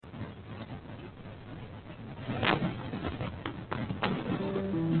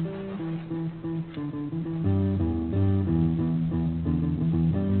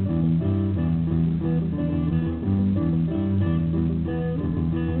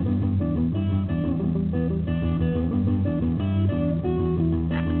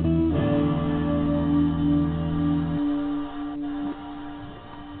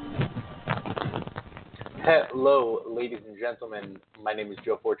Hello, ladies and gentlemen. My name is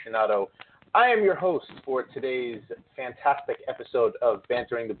Joe Fortunato. I am your host for today's fantastic episode of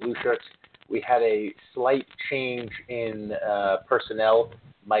Bantering the Blue Shirts. We had a slight change in personnel.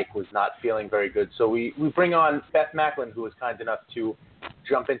 Mike was not feeling very good, so we bring on Beth Macklin, who was kind enough to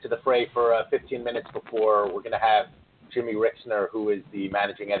jump into the fray for 15 minutes before we're going to have Jimmy Rixner, who is the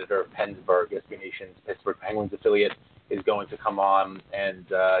managing editor of Pennsburg, SB Nation's Pittsburgh Penguins affiliate, is going to come on and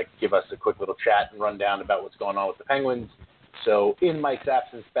give us a quick little chat and rundown about what's going on with the Penguins. So in Mike's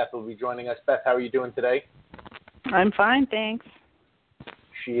absence, Beth will be joining us. Beth, how are you doing today? I'm fine, thanks.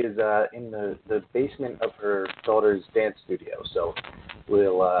 She is in the basement of her daughter's dance studio, so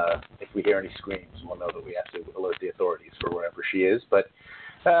we'll, if we hear any screams, we'll know that we have to alert the authorities for wherever she is. But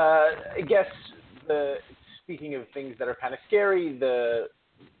I guess, speaking of things that are kind of scary, the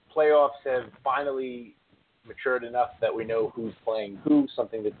playoffs have finally matured enough that we know who's playing who,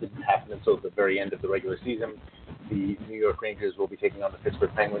 something that didn't happen until the very end of the regular season. The New York Rangers will be taking on the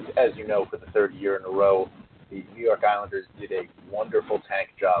Pittsburgh Penguins, as you know, for the third year in a row. The New York Islanders did a wonderful tank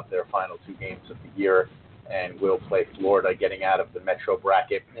job their final two games of the year and will play Florida, getting out of the Metro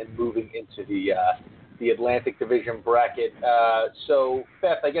bracket and moving into the Atlantic Division bracket. So,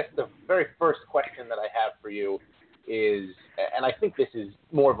 Beth, I guess the very first question that I have for you is, and I think this is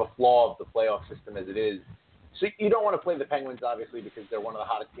more of a flaw of the playoff system as it is, so you don't want to play the Penguins, obviously, because they're one of the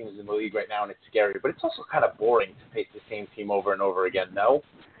hottest teams in the league right now, and it's scary. But it's also kind of boring to face the same team over and over again, no?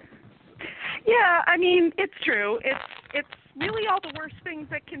 Yeah, I mean, it's true. It's really all the worst things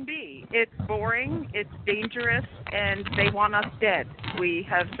that can be. It's boring, it's dangerous, and they want us dead. We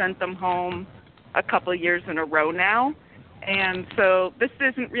have sent them home a couple of years in a row now. And so this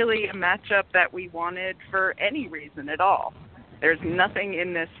isn't really a matchup that we wanted for any reason at all. There's nothing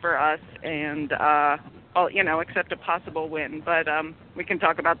in this for us, and except a possible win. But we can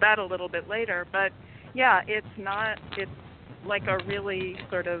talk about that a little bit later. But, yeah, it's like a really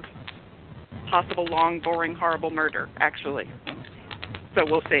sort of possible long, boring, horrible murder, actually. So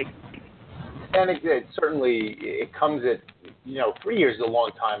we'll see. And it certainly comes at, 3 years is a long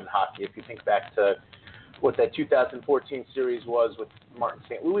time in hockey. If you think back to what that 2014 series was with Martin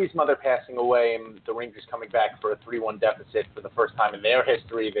St. Louis' mother passing away and the Rangers coming back for a 3-1 deficit for the first time in their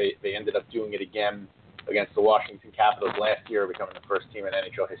history. They ended up doing it again against the Washington Capitals last year, becoming the first team in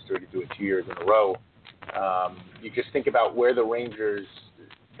NHL history to do it 2 years in a row. You just think about where the Rangers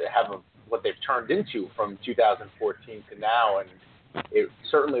have what they've turned into from 2014 to now, and it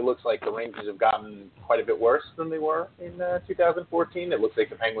certainly looks like the Rangers have gotten quite a bit worse than they were in 2014. It looks like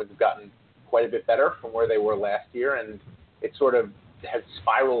the Penguins have gotten quite a bit better from where they were last year, and it sort of has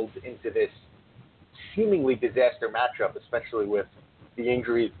spiraled into this seemingly disaster matchup, especially with the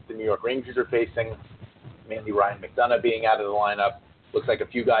injuries the New York Rangers are facing, mainly Ryan McDonagh being out of the lineup. Looks like a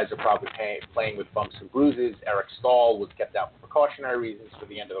few guys are probably playing with bumps and bruises. Eric Staal was kept out for precautionary reasons for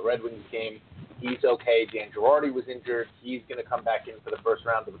the end of the Red Wings game. He's okay. Dan Girardi was injured. He's going to come back in for the first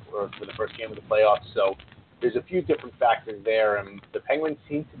game of the playoffs. So there's a few different factors there, and the Penguins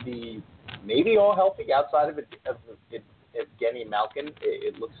seem to be maybe all healthy outside of Evgeny Malkin.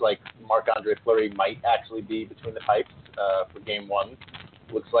 It looks like Marc-Andre Fleury might actually be between the pipes for Game 1.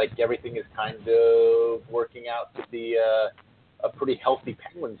 Looks like everything is kind of working out to be a pretty healthy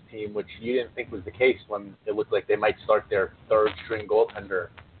Penguins team, which you didn't think was the case when it looked like they might start their third-string goaltender.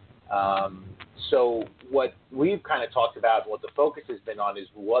 So what we've kind of talked about and what the focus has been on is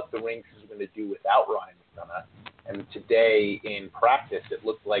what the Rangers are going to do without Ryan McDonagh. And today in practice, it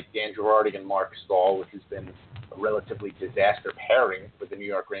looked like Dan Girardi and Marc Staal, which has been a relatively disaster pairing for the New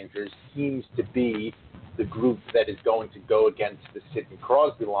York Rangers, seems to be the group that is going to go against the Sidney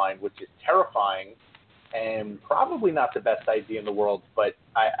Crosby line, which is terrifying and probably not the best idea in the world. But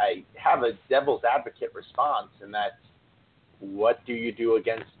I have a devil's advocate response, and that's, what do you do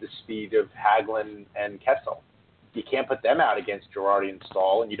against the speed of Hagelin and Kessel? You can't put them out against Girardi and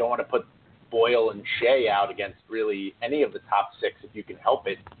Staal, and you don't want to put Boyle and Shea out against really any of the top six if you can help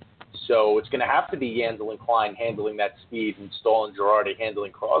it. So it's going to have to be Yandel and Klein handling that speed and Staal and Girardi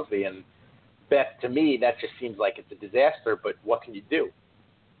handling Crosby. And Beth, to me, that just seems like it's a disaster, but what can you do?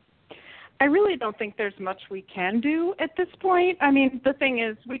 I really don't think there's much we can do at this point. I mean, the thing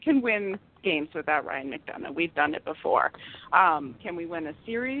is, we can win games without Ryan McDonagh. We've done it before. Can we win a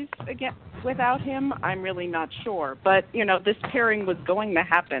series again without him? I'm really not sure. But, this pairing was going to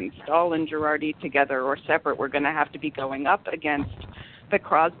happen. Staal and Girardi together or separate were going to have to be going up against the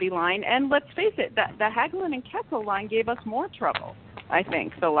Crosby line. And let's face it, the Hagelin and Kessel line gave us more trouble, I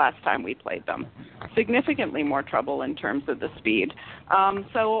think, the last time we played them. significantly more trouble in terms of the speed.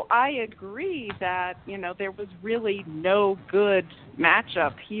 So I agree that, there was really no good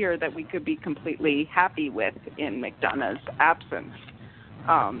matchup here that we could be completely happy with in McDonough's absence.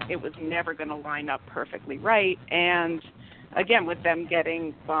 It was never going to line up perfectly right. And again, with them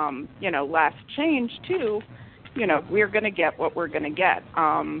getting, last change too, we're going to get what we're going to get.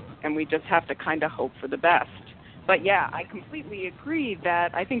 And we just have to kind of hope for the best. But, yeah, I completely agree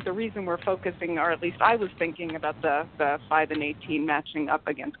that I think the reason we're focusing, or at least I was thinking about the 5 and 18 matching up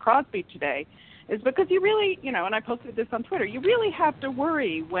against Crosby today, is because you really, and I posted this on Twitter, you really have to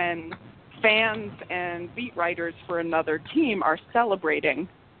worry when fans and beat writers for another team are celebrating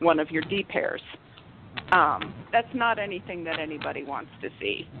one of your D pairs. That's not anything that anybody wants to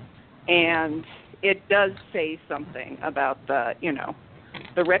see. And it does say something about the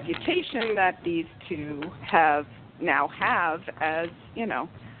reputation that these two have as,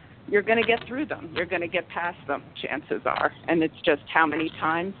 you're going to get through them. You're going to get past them, chances are. And it's just how many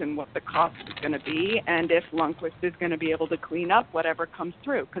times and what the cost is going to be, and if Lundqvist is going to be able to clean up whatever comes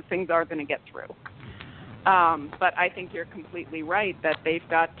through, because things are going to get through. But I think you're completely right that they've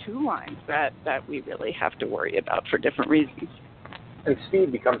got two lines that we really have to worry about for different reasons. And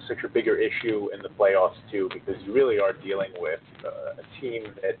speed becomes such a bigger issue in the playoffs, too, because you really are dealing with a team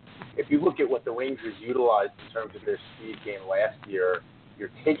that, if you look at what the Rangers utilized in terms of their speed game last year, you're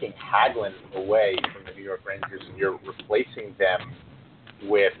taking Hagelin away from the New York Rangers and you're replacing them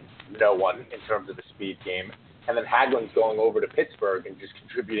with no one in terms of the speed game. And then Hagelin's going over to Pittsburgh and just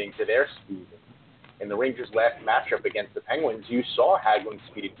contributing to their speed. In the Rangers' last matchup against the Penguins, you saw Hagelin's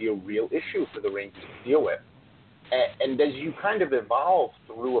speed be a real issue for the Rangers to deal with. And as you kind of evolve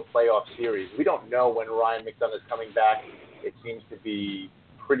through a playoff series, we don't know when Ryan McDonagh is coming back. It seems to be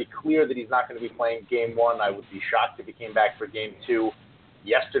pretty clear that he's not going to be playing Game 1. I would be shocked if he came back for Game 2.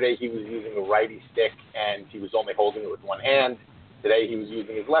 Yesterday he was using a righty stick, and he was only holding it with one hand. Today he was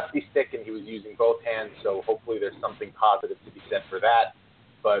using his lefty stick, and he was using both hands, so hopefully there's something positive to be said for that.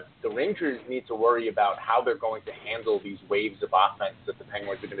 But the Rangers need to worry about how they're going to handle these waves of offense that the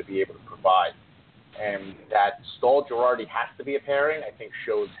Penguins are going to be able to provide. And that Stahl-Girardi has to be a pairing, I think,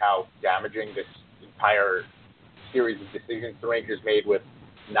 shows how damaging this entire series of decisions the Rangers made with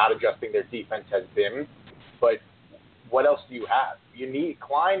not adjusting their defense has been. But what else do you have? You need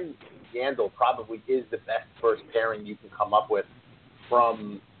Klein-Yandle probably is the best first pairing you can come up with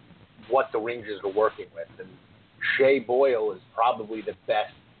from what the Rangers are working with. And Shea Boyle is probably the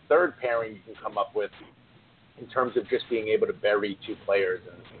best third pairing you can come up with in terms of just being able to bury two players.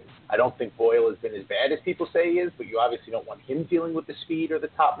 And I don't think Boyle has been as bad as people say he is, but you obviously don't want him dealing with the speed or the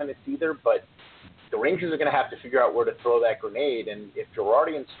top minutes either. But the Rangers are going to have to figure out where to throw that grenade. And if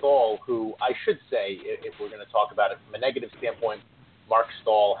Girardi and Stahl, who I should say, if we're going to talk about it from a negative standpoint, Mark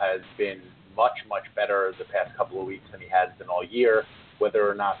Stahl has been much, much better the past couple of weeks than he has been all year. Whether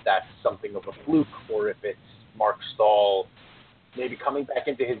or not that's something of a fluke or if it's Mark Stahl maybe coming back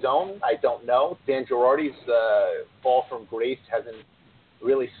into his own, I don't know. Dan Girardi's fall from grace hasn't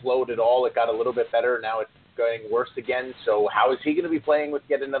really slowed at all. It got a little bit better. Now it's going worse again. So how is he going to be playing with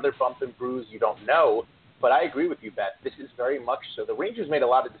yet another bump and bruise? You don't know. But I agree with you, Beth. This is very much so. The Rangers made a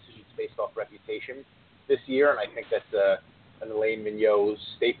lot of decisions based off reputation this year, and I think that's an Alain Vigneault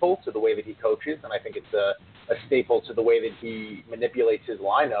staple to the way that he coaches, and I think it's a staple to the way that he manipulates his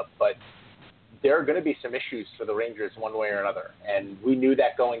lineup. But there are going to be some issues for the Rangers one way or another, and we knew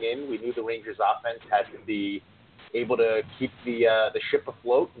that going in. We knew the Rangers' offense had to be able to keep the ship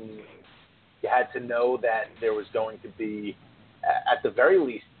afloat, and you had to know that there was going to be, at the very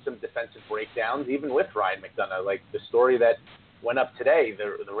least, some defensive breakdowns, even with Ryan McDonagh. Like the story that went up today,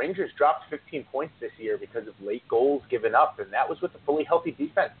 the Rangers dropped 15 points this year because of late goals given up, and that was with a fully healthy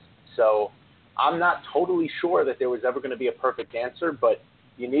defense. So I'm not totally sure that there was ever going to be a perfect answer, but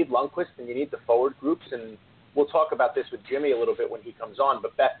you need Lundqvist and you need the forward groups, and we'll talk about this with Jimmy a little bit when he comes on.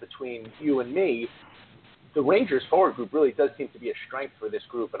 But Beth, between you and me, the Rangers forward group really does seem to be a strength for this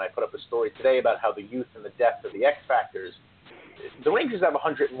group, and I put up a story today about how the youth and the depth are the X factors. The Rangers have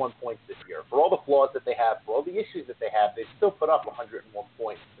 101 points this year. For all the flaws that they have, for all the issues that they have, they still put up 101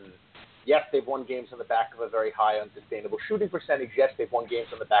 points. And yes, they've won games on the back of a very high unsustainable shooting percentage. Yes, they've won games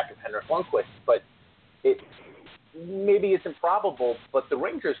on the back of Henrik Lundqvist, but it maybe it's improbable, but the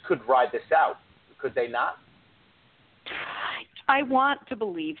Rangers could ride this out. Could they not? I want to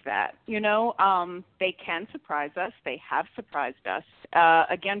believe that. They can surprise us. They have surprised us.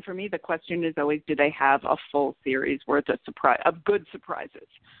 Again, for me, the question is always, do they have a full series worth of good surprises?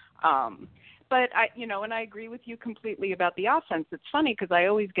 But and I agree with you completely about the offense. It's funny because I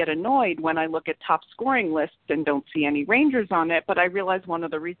always get annoyed when I look at top scoring lists and don't see any Rangers on it. But I realize one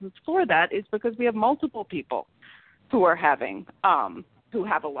of the reasons for that is because we have multiple people who are who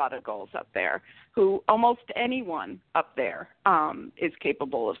have a lot of goals up there, who almost anyone up there is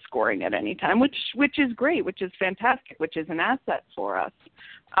capable of scoring at any time, which is great, which is fantastic, which is an asset for us.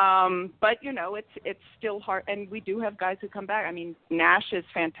 But, it's still hard. And we do have guys who come back. I mean, Nash is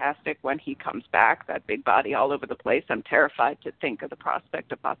fantastic when he comes back, that big body all over the place. I'm terrified to think of the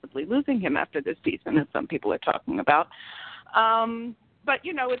prospect of possibly losing him after this season, as some people are talking about. But,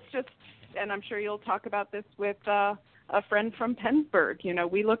 it's just, and I'm sure you'll talk about this with a friend from Pennsburg.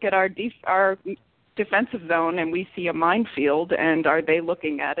 We look at our defensive zone and we see a minefield, and are they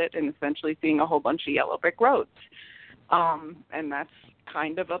looking at it and essentially seeing a whole bunch of yellow brick roads? And that's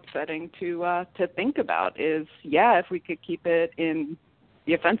kind of upsetting to think about is, if we could keep it in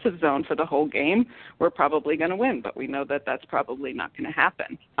the offensive zone for the whole game, we're probably going to win, but we know that that's probably not going to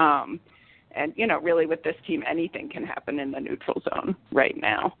happen. And, really with this team, anything can happen in the neutral zone right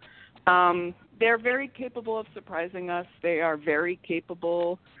now. They're very capable of surprising us. They are very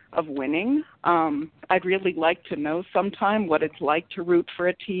capable of winning. I'd really like to know sometime what it's like to root for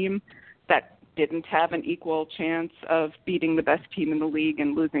a team that didn't have an equal chance of beating the best team in the league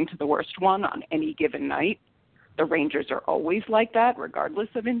and losing to the worst one on any given night. The Rangers are always like that, regardless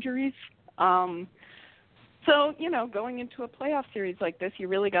of injuries. So, going into a playoff series like this, you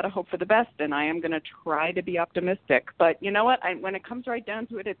really got to hope for the best, and I am going to try to be optimistic. But you know what? When it comes right down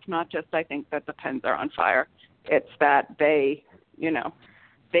to it, it's not just I think that the Pens are on fire. It's that they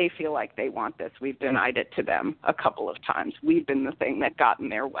feel like they want this. We've denied it to them a couple of times. We've been the thing that got in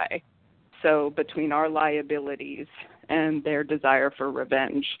their way. So between our liabilities and their desire for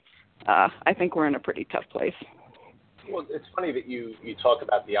revenge, I think we're in a pretty tough place. Well, it's funny that you talk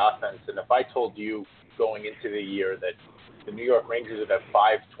about the offense, and if I told you going into the year that the New York Rangers would have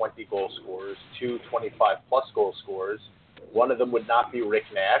 5 20-goal scorers, 2 25-plus goal scorers, one of them would not be Rick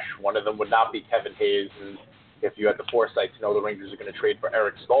Nash, one of them would not be Kevin Hayes, and if you had the foresight to know the Rangers are going to trade for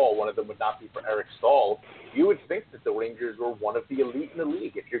Eric Staal, one of them would not be for Eric Staal, you would think that the Rangers were one of the elite in the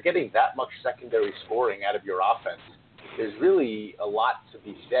league. If you're getting that much secondary scoring out of your offense, there's really a lot to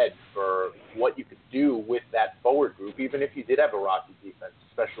be said for what you could do with that forward group, even if you did have a rocky defense,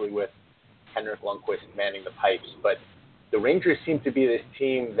 especially with Henrik Lundqvist manning the pipes. But the Rangers seem to be this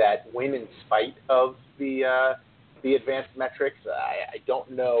team that win in spite of the advanced metrics. I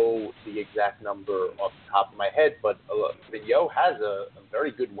don't know the exact number off the top of my head, but Vigneault has a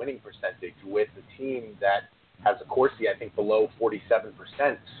very good winning percentage with a team that has a Corsi, I think, below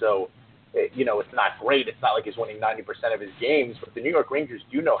 47%. So, it's not great. It's not like he's winning 90% of his games, but the New York Rangers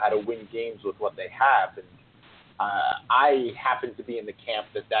do know how to win games with what they have. And I happen to be in the camp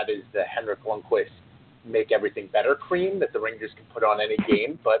that is the Henrik Lundqvist make everything better cream that the Rangers can put on any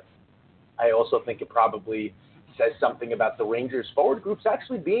game. But I also think it probably says something about the Rangers forward groups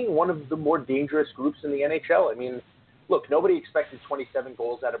actually being one of the more dangerous groups in the NHL. I mean, look, nobody expected 27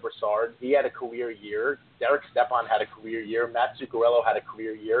 goals out of Brassard. He had a career year. Derek Stepan had a career year. Matt Zuccarello had a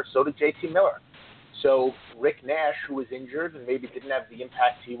career year. So did JT Miller. So Rick Nash, who was injured and maybe didn't have the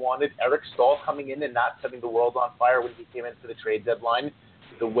impact he wanted, Eric Staal coming in and not setting the world on fire when he came in for the trade deadline,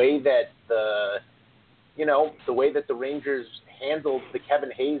 the way that the Rangers handled the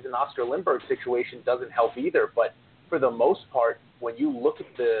Kevin Hayes and Oscar Lindbergh situation doesn't help either. But for the most part, when you look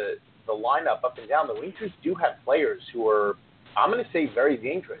at the lineup up and down, the Rangers do have players who are, I'm going to say, very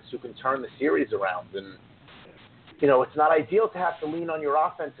dangerous, who can turn the series around. And, it's not ideal to have to lean on your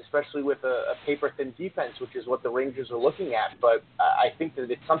offense, especially with a paper-thin defense, which is what the Rangers are looking at. But I think that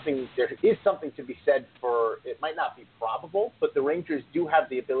there is something to be said for, it might not be probable, but the Rangers do have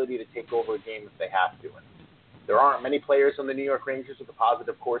the ability to take over a game if they have to. And there aren't many players on the New York Rangers with a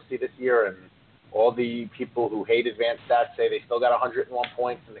positive Corsi this year, and all the people who hate advanced stats say they still got 101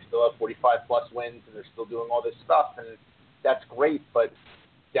 points and they still have 45-plus wins and they're still doing all this stuff, and that's great. But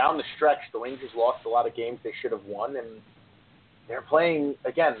down the stretch, the Rangers lost a lot of games they should have won, and they're playing,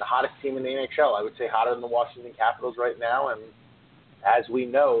 again, the hottest team in the NHL. I would say hotter than the Washington Capitals right now, and as we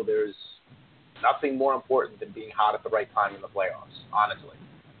know, there's nothing more important than being hot at the right time in the playoffs, honestly.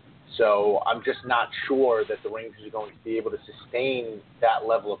 So I'm just not sure that the Rangers are going to be able to sustain that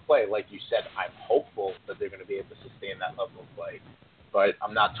level of play. Like you said, I'm hopeful that they're going to be able to sustain that level of play, but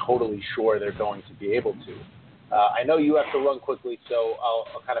I'm not totally sure they're going to be able to. I know you have to run quickly, so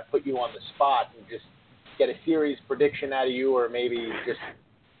I'll kind of put you on the spot and just get a series prediction out of you, or maybe just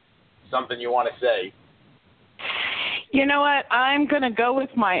something you want to say. You know what? I'm going to go with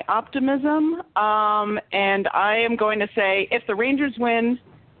my optimism, and I am going to say if the Rangers win,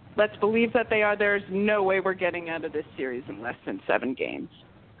 Let's believe that they are. There's no way we're getting out of this series in less than 7 games.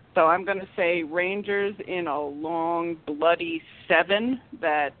 So I'm going to say Rangers in a long, bloody 7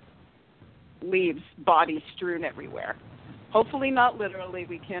 that leaves bodies strewn everywhere. Hopefully not literally.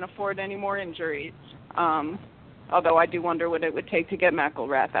 We can't afford any more injuries. Although I do wonder what it would take to get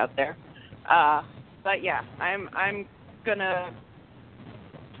McElrath out there. But yeah, I'm going to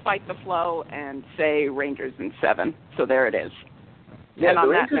fight the flow and say Rangers in 7. So there it is. Yeah, and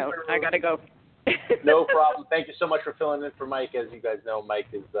on that note, I got to go. No problem. Thank you so much for filling in for Mike. As you guys know, Mike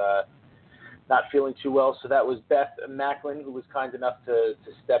is not feeling too well. So that was Beth Macklin, who was kind enough to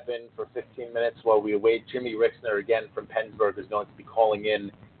step in for 15 minutes while we await. Jimmy Rixner, again from Pennsburg, is going to be calling in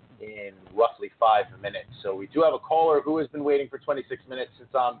roughly 5 minutes. So we do have a caller who has been waiting for 26 minutes since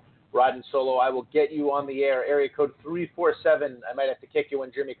I'm riding solo. I will get you on the air. Area code 347. I might have to kick you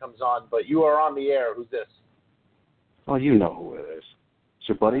when Jimmy comes on, but you are on the air. Who's this? Oh, you know who it is. It's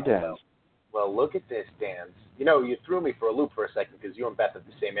your buddy Dan. Well, look at this, Dan. You know, you threw me for a loop for a second because you and Beth have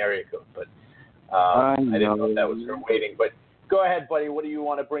the same area code, but I didn't know if that was her waiting. But go ahead, buddy. What do you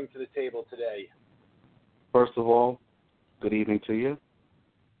want to bring to the table today? First of all, good evening to you.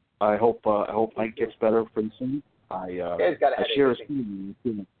 I hope Mike gets better pretty soon. I share his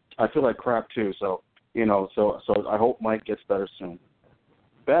feeling. I feel like crap too. So I hope Mike gets better soon.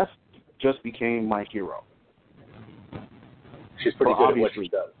 Beth just became my hero. She's pretty good at what she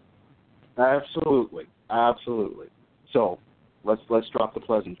does. Absolutely. So let's drop the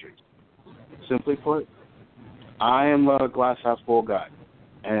pleasantries. Simply put, I am a glass half full guy,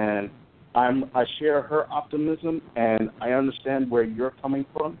 and I share her optimism, and I understand where you're coming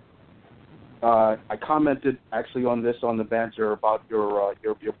from. I commented actually on the banter about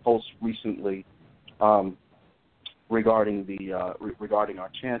your post recently regarding our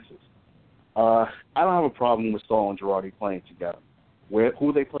chances. I don't have a problem with Stahl and Girardi playing together.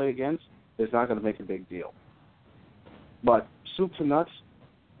 Who they play against is not going to make a big deal. But soup to nuts,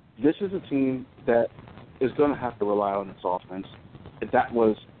 this is a team that is going to have to rely on its offense. That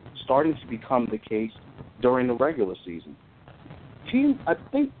was starting to become the case during the regular season. I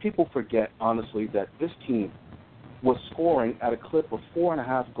think people forget, honestly, that this team was scoring at a clip of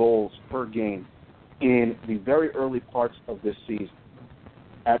 4.5 goals per game in the very early parts of this season.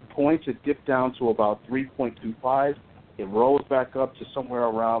 At points, it dipped down to about 3.25. It rose back up to somewhere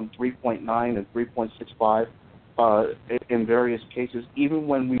around 3.9 and 3.65 in various cases, even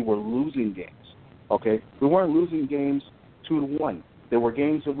when we were losing games. Okay, we weren't losing games 2-1. There were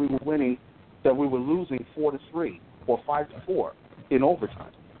games that we were winning that we were losing 4-3 or 5-4 in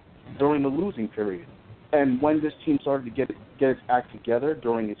overtime during the losing period. And when this team started to get its act together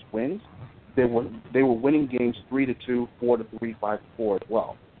during its wins, they were winning games 3-2, 4-3, 5-4 as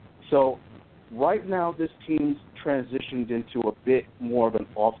well. So right now, this team's transitioned into a bit more of an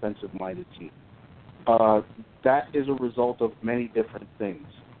offensive-minded team. That is a result of many different things.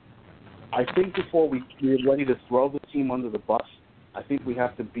 I think before we're ready to throw the team under the bus, I think we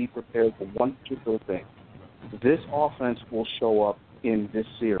have to be prepared for one particular thing. This offense will show up in this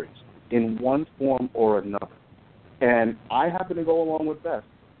series in one form or another. And I happen to go along with Beth,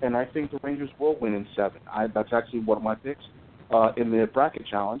 and I think the Rangers will win in 7. That's actually one of my picks in the bracket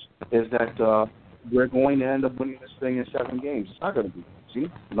challenge, is that we're going to end up winning this thing in 7 games. It's not going to be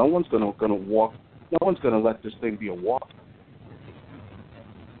easy. No one's going to walk. No one's going to let this thing be a walk.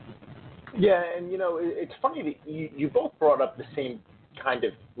 Yeah, and, it's funny that you both brought up the same kind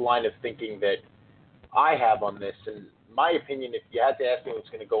of line of thinking that I have on this. And my opinion, if you had to ask me what's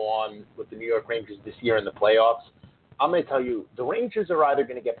going to go on with the New York Rangers this year in the playoffs, I'm going to tell you, the Rangers are either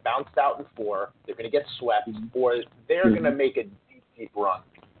going to get bounced out in 4, they're going to get swept, or they're going to make a deep run.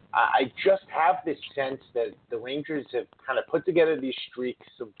 I just have this sense that the Rangers have kind of put together these streaks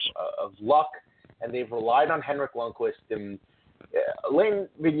of luck, and they've relied on Henrik Lundqvist. And Alain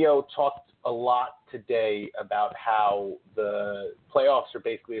Vigneault talked a lot today about how the playoffs are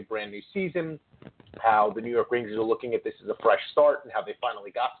basically a brand new season, how the New York Rangers are looking at this as a fresh start, and how they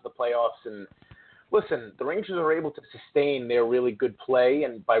finally got to the playoffs. And listen, the Rangers are able to sustain their really good play,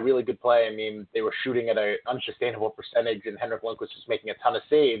 and by really good play, I mean they were shooting at an unsustainable percentage, and Henrik Lundqvist was making a ton of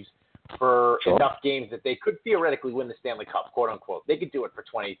saves for enough games that they could theoretically win the Stanley Cup, quote unquote. They could do it for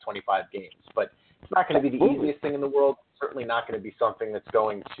 20, 25 games, but it's not going to be the easiest thing in the world. Certainly not going to be something that's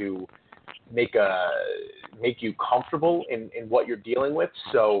going to make you comfortable in what you're dealing with.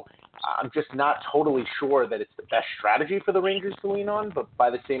 So I'm just not totally sure that it's the best strategy for the Rangers to lean on, but by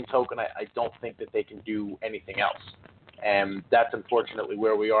the same token, I don't think that they can do anything else. And that's unfortunately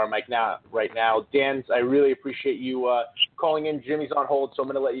where we are, Mike, right now. Dan, I really appreciate you calling in. Jimmy's on hold, so I'm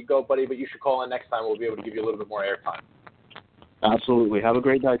going to let you go, buddy, but you should call in next time. We'll be able to give you a little bit more airtime. Absolutely. Have a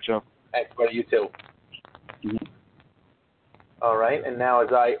great night, Joe. Thanks, buddy. You too. Mm-hmm. All right, and now as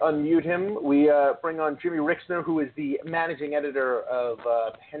I unmute him, we bring on Jimmy Rixner, who is the managing editor of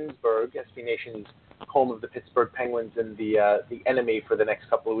Pennsburg, SB Nation's home of the Pittsburgh Penguins and the enemy for the next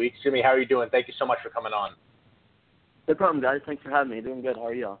couple of weeks. Jimmy, how are you doing? Thank you so much for coming on. No problem, guys. Thanks for having me. Doing good. How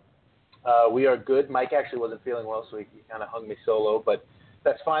are y'all? We are good. Mike actually wasn't feeling well, so he kind of hung me solo, but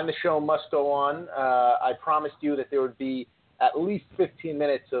that's fine. The show must go on. I promised you that there would be at least 15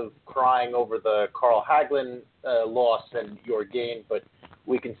 minutes of crying over the Carl Hagelin loss and your gain, but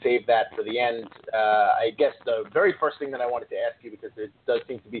we can save that for the end. I guess the very first thing that I wanted to ask you, because there does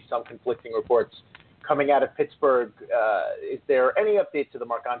seem to be some conflicting reports coming out of Pittsburgh, is there any update to the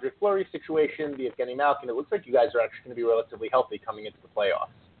Marc-Andre Fleury situation, the Evgeny Malkin? It looks like you guys are actually going to be relatively healthy coming into the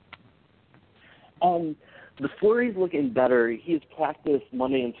playoffs. The Fleury's looking better. He's practiced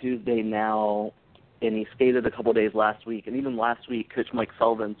Monday and Tuesday now, and he skated a couple days last week. And even last week, Coach Mike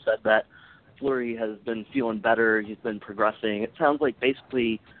Sullivan said that Fleury has been feeling better. He's been progressing. It sounds like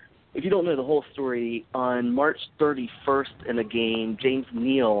basically, if you don't know the whole story, on March 31st in a game, James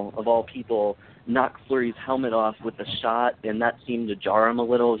Neal, of all people, knocked Fleury's helmet off with a shot, and that seemed to jar him a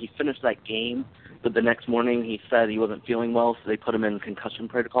little. He finished that game, but the next morning he said he wasn't feeling well, so they put him in concussion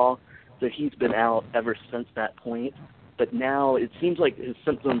protocol. So he's been out ever since that point. But now it seems like his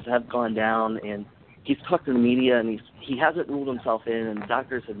symptoms have gone down, and he's talked to the media, and he hasn't ruled himself in, and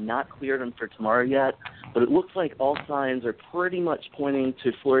doctors have not cleared him for tomorrow yet. But it looks like all signs are pretty much pointing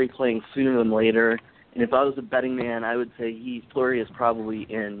to Fleury playing sooner than later. And if I was a betting man, I would say Fleury is probably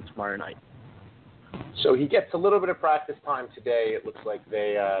in tomorrow night. So he gets a little bit of practice time today. It looks like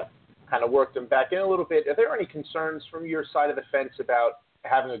they kind of worked him back in a little bit. Are there any concerns from your side of the fence about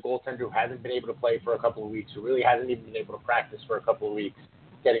having a goaltender who hasn't been able to play for a couple of weeks, who really hasn't even been able to practice for a couple of weeks,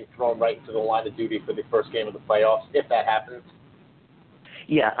 getting thrown right into the line of duty for the first game of the playoffs, if that happens?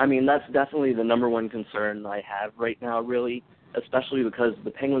 Yeah, I mean, that's definitely the number one concern I have right now, really, especially because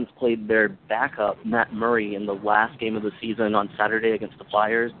the Penguins played their backup, Matt Murray, in the last game of the season on Saturday against the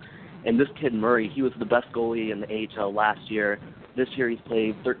Flyers. And this kid, Murray, he was the best goalie in the AHL last year. This year he's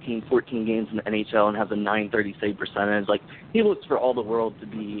played 13, 14 games in the NHL and has a .930 save percentage. Like, he looks for all the world to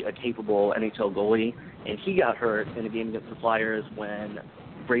be a capable NHL goalie, and he got hurt in a game against the Flyers when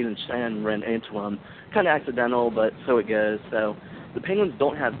Braden Shen ran into him. Kind of accidental, but so it goes. So the Penguins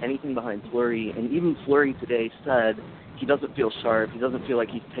don't have anything behind Fleury, and even Fleury today said he doesn't feel sharp. He doesn't feel like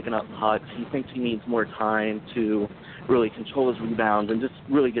he's picking up pucks. He thinks he needs more time to really control his rebounds and just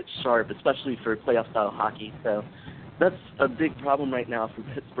really get sharp, especially for playoff-style hockey. So that's a big problem right now for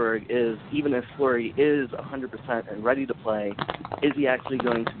Pittsburgh is even if Fleury is 100% and ready to play, is he actually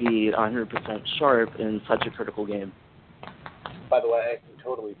going to be 100% sharp in such a critical game? By the way, I can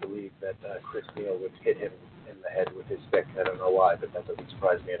totally believe that Chris Neal would hit him in the head with his stick. I don't know why, but that doesn't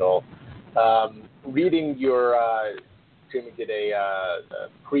surprise me at all. Reading your Jimmy did a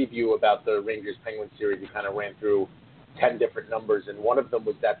preview about the Rangers-Penguins series. He kind of ran through 10 different numbers, and one of them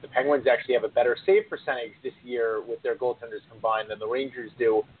was that the Penguins actually have a better save percentage this year with their goaltenders combined than the Rangers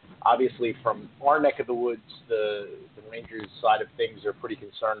do. Obviously, from our neck of the woods, the Rangers side of things are pretty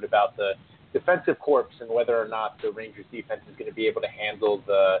concerned about the defensive corps and whether or not the Rangers defense is going to be able to handle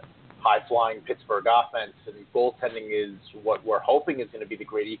the high-flying Pittsburgh offense, and goaltending is what we're hoping is going to be the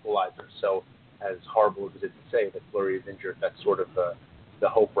great equalizer. So as horrible as it is to say that Fleury is injured, that's sort of the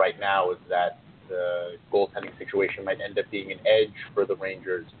hope right now, is that the goaltending situation might end up being an edge for the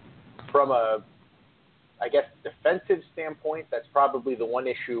Rangers. From a, I guess, defensive standpoint, that's probably the one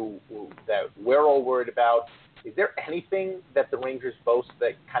issue that we're all worried about. Is there anything that the Rangers boast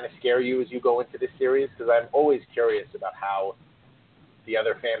that kind of scare you as you go into this series? Because I'm always curious about how the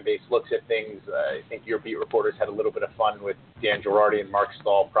other fan base looks at things. I think your beat reporters had a little bit of fun with Dan Girardi and Mark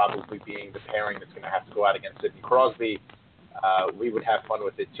Stahl probably being the pairing that's going to have to go out against Sidney Crosby. We would have fun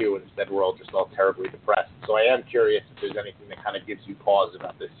with it too, and instead we're all just all terribly depressed. So I am curious if there's anything that kind of gives you pause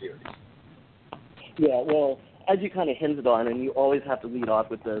about this series. Yeah, well, as you kind of hinted on, and you always have to lead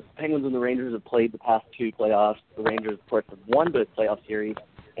off with this, Penguins and the Rangers have played the past two playoffs. The Rangers, of course, have won both playoff series,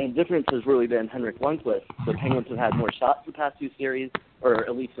 and the difference has really been Henrik Lundqvist. The Penguins have had more shots the past two series, or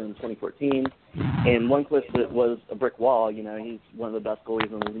at least in 2014, and Lundqvist was a brick wall. You know, he's one of the best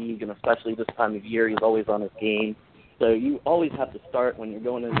goalies in the league, and especially this time of year, he's always on his game. So you always have to start when you're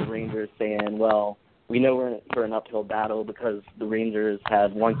going into the Rangers saying, well, we know we're in it for an uphill battle because the Rangers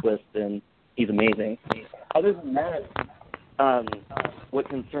have Lundqvist and he's amazing. Other than that, what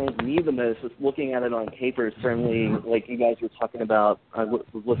concerns me the most is looking at it on paper, certainly like you guys were talking about, I was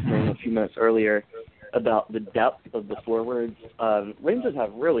listening a few minutes earlier, about the depth of the forwards. Rangers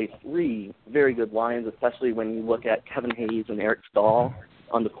have really three very good lines, especially when you look at Kevin Hayes and Eric Stahl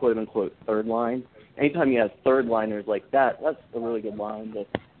on the quote-unquote third line. Anytime you have third liners like that, that's a really good line.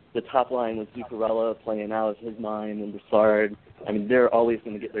 The top line with Zuccarello playing out of his mind and Brassard, I mean, they're always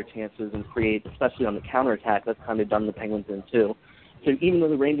going to get their chances and create, especially on the counterattack. That's kind of done the Penguins in too. So even though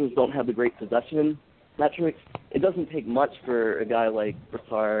the Rangers don't have the great possession metrics, it doesn't take much for a guy like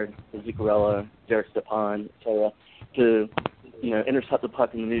Brassard, Zuccarello, Derek Stepan, etc., to intercept the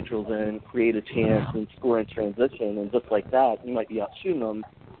puck in the neutral zone, create a chance, and score in transition. And just like that, you might be out shooting them,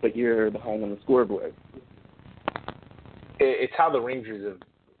 but you're behind on the scoreboard. It's how the Rangers have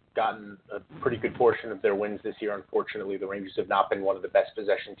gotten a pretty good portion of their wins this year. Unfortunately, the Rangers have not been one of the best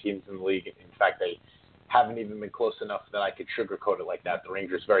possession teams in the league. In fact, they haven't even been close enough that I could sugarcoat it like that. The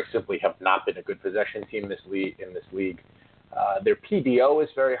Rangers very simply have not been a good possession team in this league. Their PDO is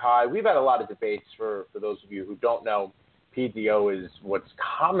very high. We've had a lot of debates for those of you who don't know. PDO is what's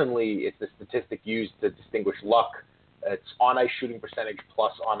it's the statistic used to distinguish luck. It's on-ice shooting percentage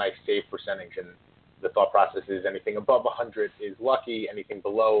plus on-ice save percentage. And the thought process is anything above 100 is lucky, anything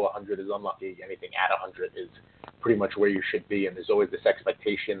below 100 is unlucky, anything at 100 is pretty much where you should be. And there's always this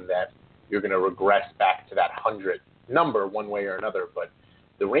expectation that you're going to regress back to that 100 number one way or another. But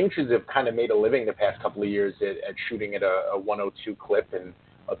the Rangers have kind of made a living the past couple of years at shooting at a 102 clip, and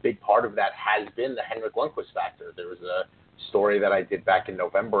a big part of that has been the Henrik Lundqvist factor. There was a story that I did back in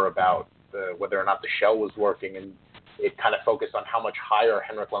November about whether or not the shell was working, and it kind of focused on how much higher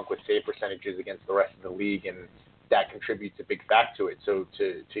Henrik Lundqvist save percentage is against the rest of the league, and that contributes a big fact to it. So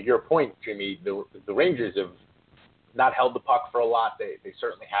to your point, Jimmy, the Rangers have not held the puck for a lot. They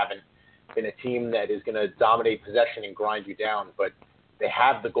certainly haven't been a team that is going to dominate possession and grind you down, but they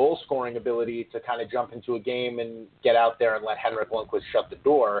have the goal-scoring ability to kind of jump into a game and get out there and let Henrik Lundqvist shut the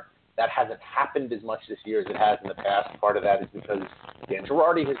door. That hasn't happened as much this year as it has in the past. Part of that is because Dan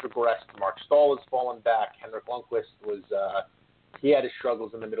Girardi has regressed. Mark Stahl has fallen back. Henrik Lundqvist he had his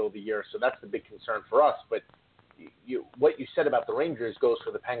struggles in the middle of the year, so that's the big concern for us. But what you said about the Rangers goes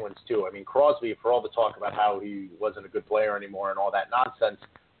for the Penguins too. I mean, Crosby, for all the talk about how he wasn't a good player anymore and all that nonsense,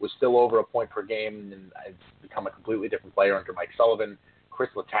 was still over a point per game and has become a completely different player under Mike Sullivan. Chris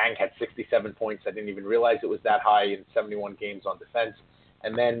Letang had 67 points. I didn't even realize it was that high in 71 games on defense.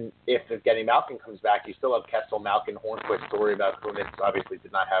 And then if Evgeny Malkin comes back, you still have Kessel, Malkin, Hornqvist to worry about. Kunitz obviously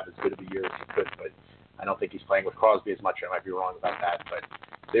did not have as good of a year as he could, but I don't think he's playing with Crosby as much. I might be wrong about that. But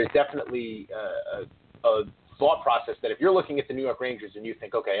there's definitely a thought process that if you're looking at the New York Rangers and you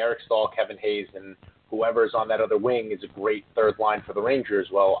think, okay, Eric Stahl, Kevin Hayes, and whoever's on that other wing is a great third line for the Rangers,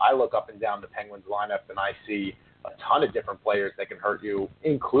 well, I look up and down the Penguins lineup and I see a ton of different players that can hurt you,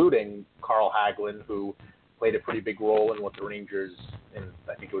 including Carl Hagelin, who played a pretty big role in what the Rangers, and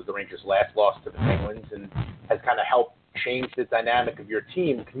I think it was the Rangers' last loss to the Penguins, and has kind of helped change the dynamic of your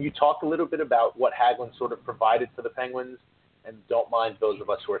team. Can you talk a little bit about what Hagelin sort of provided for the Penguins? And don't mind those of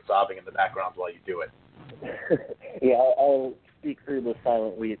us who are sobbing in the background while you do it. Yeah, I'll speak through the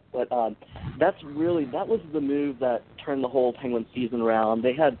silent week, but that was the move that turned the whole Penguins season around.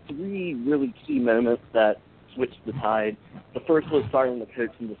 They had three really key moments that switched the tide. The first was starting the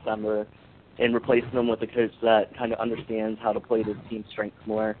coach in December and replacing them with a coach that kind of understands how to play to team strengths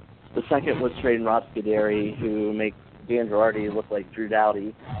more. The second was trading Rob Scuderi, who makes Dan Girardi look like Drew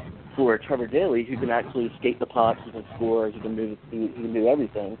Doughty, for Trevor Daley, who can actually skate the puck, he can score, he can do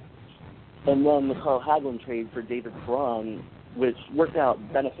everything. And then the Carl Hagelin trade for David Perron, which worked out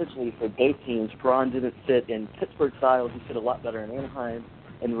beneficially for both teams. Perron didn't fit in Pittsburgh style, he fit a lot better in Anaheim,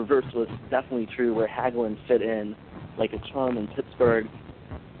 and the reverse was definitely true, where Hagelin fit in like a charm in Pittsburgh.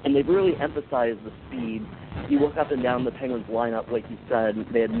 And they've really emphasized the speed. You look up and down the Penguins lineup, like you said,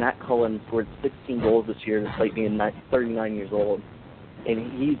 they had Matt Cullen scored 16 goals this year despite being 39 years old.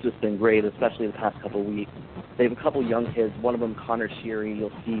 And he's just been great, especially the past couple of weeks. They have a couple young kids, one of them Connor Sheary,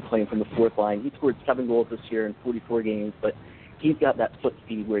 you'll see playing from the fourth line. He scored 7 goals this year in 44 games, but he's got that foot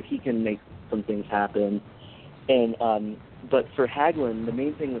speed where he can make some things happen. And but for Hagelin, the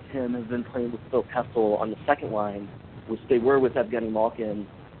main thing with him has been playing with Phil Kessel on the second line, which they were with Evgeny Malkin.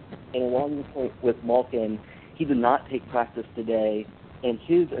 And along the point with Malkin, he did not take practice today, and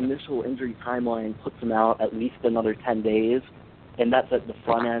his initial injury timeline puts him out at least another 10 days, and that's at the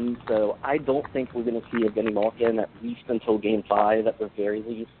front end. So I don't think we're going to see Evgeny Malkin at least until Game 5 at the very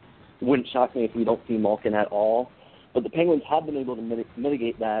least. It wouldn't shock me if we don't see Malkin at all. But the Penguins have been able to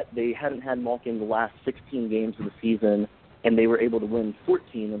mitigate that. They hadn't had Malkin the last 16 games of the season, and they were able to win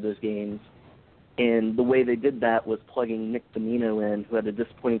 14 of those games. And the way they did that was plugging Nick Bonino in, who had a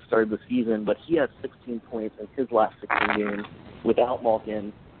disappointing start of the season, but he has 16 points in his last 16 games without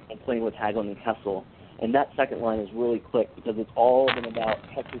Malkin and playing with Hagelin and Kessel. And that second line is really quick because it's all been about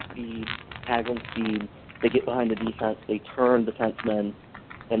Kessler's speed, Hagelin's speed. They get behind the defense, they turn defensemen,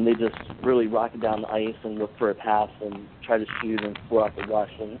 and they just really rock it down the ice and look for a pass and try to shoot and score off the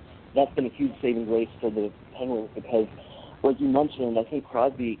rush. And that's been a huge saving grace for the Penguins because, like you mentioned, I think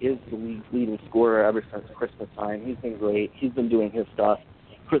Crosby is the league's leading scorer ever since Christmas time. He's been great. He's been doing his stuff.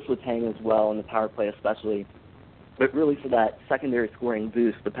 Chris Letang as well, in the power play especially. But really for that secondary scoring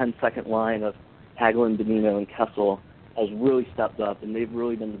boost, the Penn second line of Hagelin, Bonino, and Kessel has really stepped up, and they've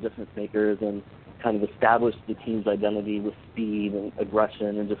really been the difference makers and kind of established the team's identity with speed and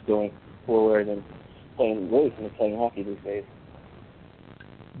aggression and just going forward and playing hockey these days.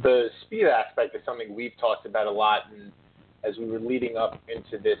 The speed aspect is something we've talked about a lot, and as we were leading up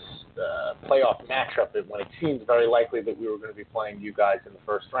into this playoff matchup, when it seemed very likely that we were going to be playing you guys in the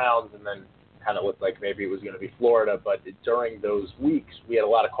first round, and then kind of looked like maybe it was going to be Florida. But during those weeks, we had a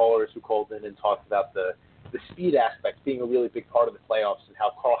lot of callers who called in and talked about the speed aspect being a really big part of the playoffs and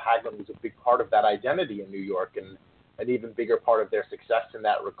how Carl Hagelin was a big part of that identity in New York and an even bigger part of their success in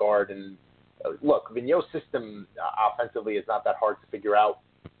that regard. And look, Vigneault's system offensively is not that hard to figure out.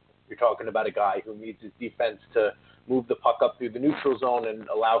 You're talking about a guy who needs his defense to move the puck up through the neutral zone and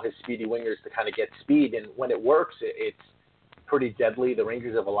allow his speedy wingers to kind of get speed. And when it works, it's pretty deadly. The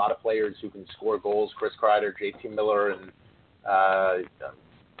Rangers have a lot of players who can score goals. Chris Kreider, JT Miller, and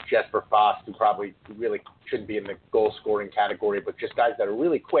Jesper Fast, who probably really shouldn't be in the goal-scoring category, but just guys that are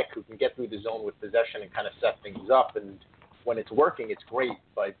really quick who can get through the zone with possession and kind of set things up. And when it's working, it's great,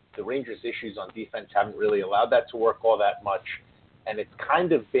 but the Rangers' issues on defense haven't really allowed that to work all that much. And it's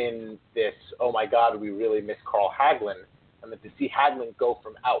kind of been this, oh, my God, we really miss Carl Hagelin. And then to see Hagelin go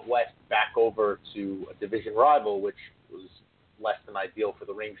from out west back over to a division rival, which was less than ideal for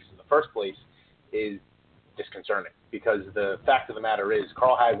the Rangers in the first place, is disconcerting. Because the fact of the matter is,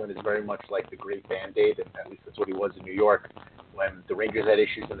 Carl Hagelin is very much like the great Band-Aid, at least that's what he was in New York. When the Rangers had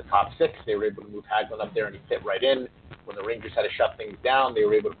issues in the top six, they were able to move Hagelin up there and he fit right in. When the Rangers had to shut things down, they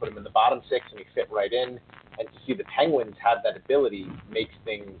were able to put him in the bottom six and he fit right in. And to see the Penguins have that ability makes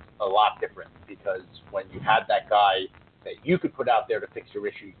things a lot different, because when you had that guy that you could put out there to fix your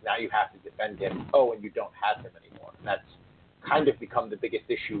issues, now you have to defend him. Oh, and you don't have him anymore. And that's kind of become the biggest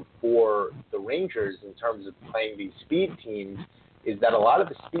issue for the Rangers in terms of playing these speed teams, is that a lot of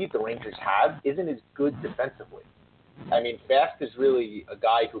the speed the Rangers have isn't as good defensively. I mean, Fast is really a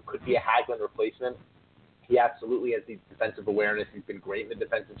guy who could be a Hagelin replacement. He absolutely has the defensive awareness. He's been great in the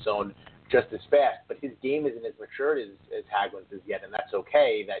defensive zone, just as fast, but his game isn't as matured as Hagelin's is yet, and that's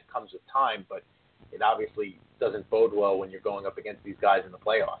okay. That comes with time, but it obviously doesn't bode well when you're going up against these guys in the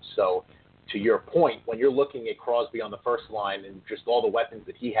playoffs. So to your point, when you're looking at Crosby on the first line and just all the weapons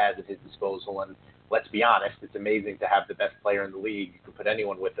that he has at his disposal, and let's be honest, it's amazing to have the best player in the league. You can put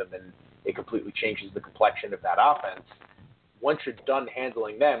anyone with him, and it completely changes the complexion of that offense. Once you're done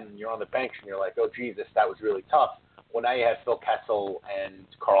handling them, you're on the bench, and you're like, oh, Jesus, that was really tough. Well, now you have Phil Kessel and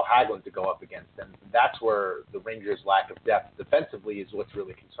Carl Hagelin to go up against, and that's where the Rangers' lack of depth defensively is what's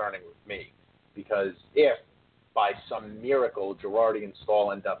really concerning with me. Because if, by some miracle, Girardi and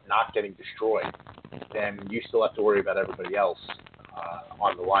Stahl end up not getting destroyed, then you still have to worry about everybody else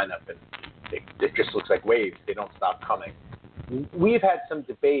on the lineup, and it just looks like waves. They don't stop coming. We've had some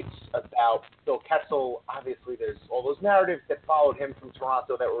debates about Phil Kessel. Obviously, there's all those narratives that followed him from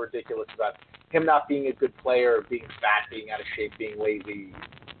Toronto that were ridiculous about him not being a good player, being fat, being out of shape, being lazy.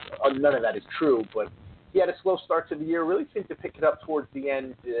 None of that is true, but he had a slow start to the year, really seemed to pick it up towards the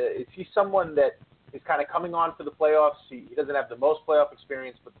end. Is he someone that is kind of coming on for the playoffs? He doesn't have the most playoff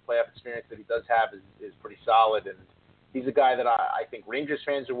experience, but the playoff experience that he does have is pretty solid, and he's a guy that I think Rangers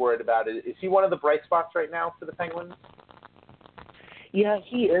fans are worried about. Is he one of the bright spots right now for the Penguins? Yeah,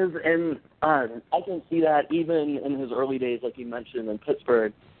 he is, and I can see that even in his early days, like you mentioned, in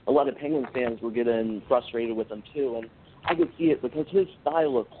Pittsburgh. A lot of Penguins fans were getting frustrated with him, too, and I could see it because his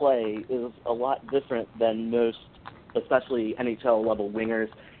style of play is a lot different than most, especially NHL-level wingers.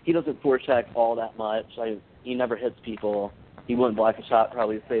 He doesn't forecheck all that much. He never hits people. He wouldn't block a shot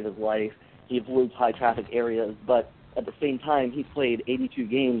probably to save his life. He avoids high-traffic areas, but at the same time, he's played 82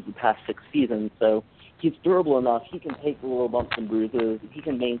 games the past 6 seasons, so he's durable enough. He can take the little bumps and bruises. He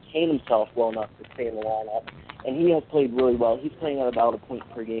can maintain himself well enough to stay in the lineup. And he has played really well. He's playing at about a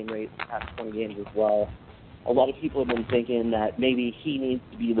point-per-game rate the past 20 games as well. A lot of people have been thinking that maybe he needs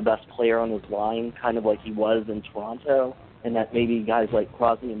to be the best player on his line, kind of like he was in Toronto, and that maybe guys like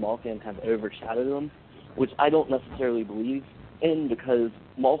Crosby and Malkin have overshadowed him, which I don't necessarily believe in, because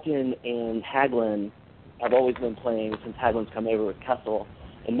Malkin and Hagelin have always been playing since Hagelin's come over with Kessel.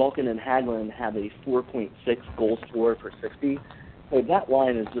 And Malkin and Hagelin have a 4.6 goals for per 60. So that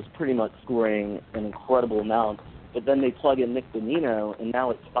line is just pretty much scoring an incredible amount. But then they plug in Nick Bonino, and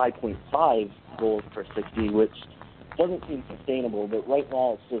now it's 5.5 goals per 60, which doesn't seem sustainable. But right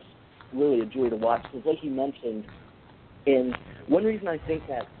now it's just really a joy to watch. Because like you mentioned, and one reason I think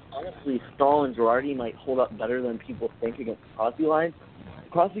that, honestly, Stahl and Girardi might hold up better than people think against Crosby lines.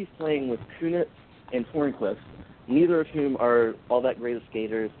 Crosby's playing with Kunitz and Hornqvist, neither of whom are all that great of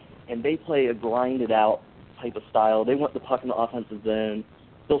skaters, and they play a grinded-out type of style. They want the puck in the offensive zone.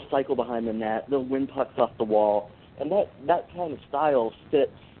 They'll cycle behind the net. They'll win pucks off the wall. And that kind of style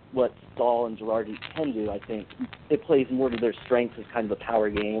fits what Stahl and Girardi can do, I think. It plays more to their strengths as kind of a power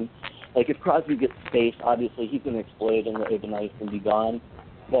game. Like, if Crosby gets space, obviously he's going to explode in the open ice and be gone.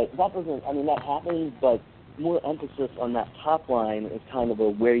 But that happens, but more emphasis on that top line is kind of a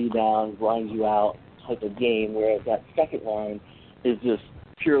wear you down, grind you out type of game, whereas that second line is just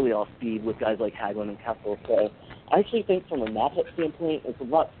purely off speed with guys like Hagelin and Kessel. So I actually think from a matchup standpoint, it's a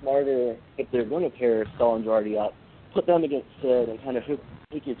lot smarter if they're going to pair Stahl and Girardi up, put them against Sid and kind of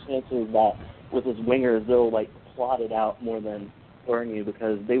take your chances that with his wingers they'll plot it out more than burn you,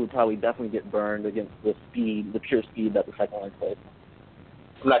 because they would probably definitely get burned against the pure speed that the second line plays.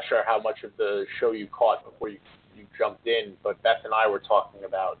 I'm not sure how much of the show you caught before you jumped in, but Beth and I were talking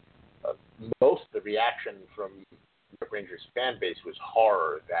about most of the reaction from the Rangers fan base was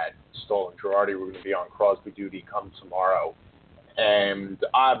horror that Stahl and Girardi were going to be on Crosby duty come tomorrow. And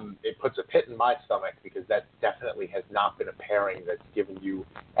it puts a pit in my stomach, because that definitely has not been a pairing that's given you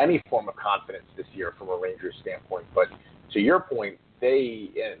any form of confidence this year from a Rangers standpoint. But to your point,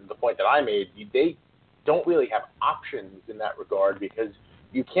 and the point that I made, they don't really have options in that regard, because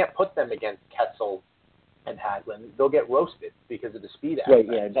you can't put them against Kessel and Hagelin. They'll get roasted because of the speed aspect.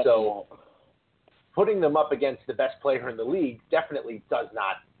 Right, yeah, so putting them up against the best player in the league definitely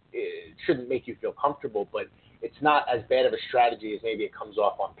shouldn't make you feel comfortable, but it's not as bad of a strategy as maybe it comes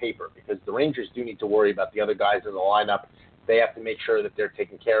off on paper, because the Rangers do need to worry about the other guys in the lineup. They have to make sure that they're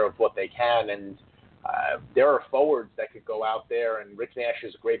taking care of what they can, and there are forwards that could go out there, and Rick Nash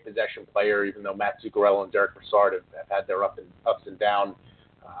is a great possession player, even though Matt Zuccarello and Derek Brassard have had their ups and downs.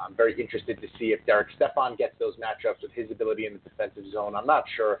 I'm very interested to see if Derek Stepan gets those matchups with his ability in the defensive zone. I'm not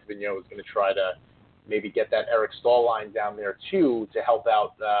sure if Vigneault is going to try to maybe get that Eric Stahl line down there, too, to help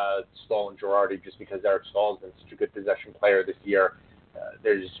out Stahl and Girardi, just because Eric Stahl has been such a good possession player this year.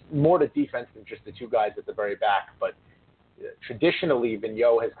 There's more to defense than just the two guys at the very back, but traditionally,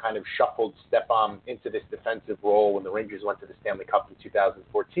 Vigneault has kind of shuffled Stepan into this defensive role when the Rangers went to the Stanley Cup in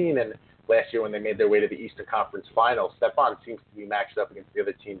 2014, and last year when they made their way to the Eastern Conference Final. Stepan seems to be matched up against the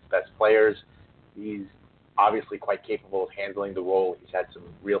other team's best players. He's obviously quite capable of handling the role. He's had some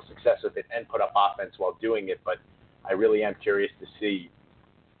real success with it and put up offense while doing it, but I really am curious to see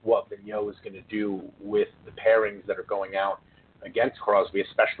what Vigneault is going to do with the pairings that are going out against Crosby,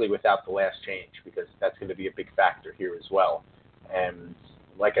 especially without the last change, because that's going to be a big factor here as well. And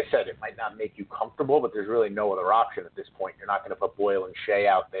like I said, it might not make you comfortable, but there's really no other option at this point. You're not going to put Boyle and Shea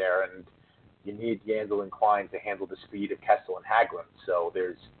out there, and you need Yandel and Klein to handle the speed of Kessel and Hagelin. So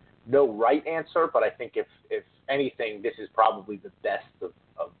there's no right answer, but I think if anything, this is probably the best of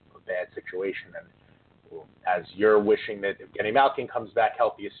a bad situation. And as you're wishing that Evgeny Malkin comes back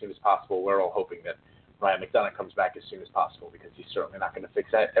healthy as soon as possible, we're all hoping that Ryan McDonagh comes back as soon as possible, because he's certainly not going to fix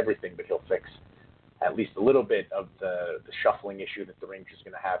everything, but he'll fix at least a little bit of the shuffling issue that the Rangers are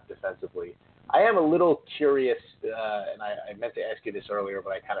going to have defensively. I am a little curious, and I meant to ask you this earlier,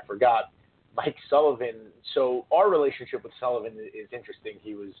 but I kind of forgot. Mike Sullivan. So our relationship with Sullivan is interesting.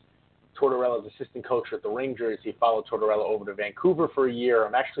 He was Tortorella's assistant coach with the Rangers. He followed Tortorella over to Vancouver for a year.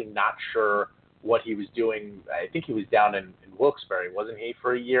 I'm actually not sure what he was doing. I think he was down in Wilkes-Barre, wasn't he,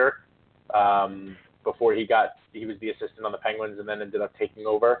 for a year? Before he was the assistant on the Penguins and then ended up taking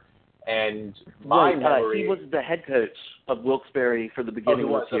over. And my memory... he was the head coach of Wilkes-Barre for the beginning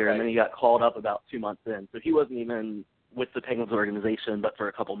of this year, okay. And then he got called up about 2 months in. So he wasn't even with the Penguins organization, but for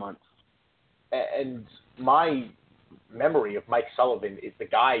a couple months. And my memory of Mike Sullivan is the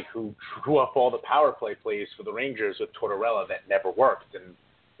guy who drew up all the power play plays for the Rangers with Tortorella that never worked. And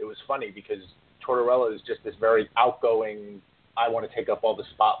it was funny because Tortorella is just this very outgoing, I want to take up all the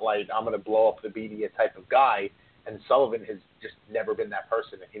spotlight, I'm going to blow up the media type of guy. And Sullivan has just never been that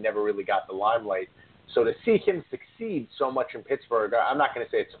person. He never really got the limelight. So to see him succeed so much in Pittsburgh, I'm not going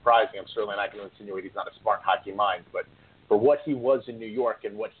to say it's surprising. I'm certainly not going to insinuate he's not a smart hockey mind. But for what he was in New York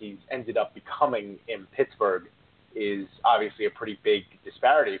and what he's ended up becoming in Pittsburgh is obviously a pretty big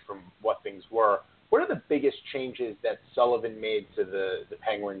disparity from what things were. What are the biggest changes that Sullivan made to the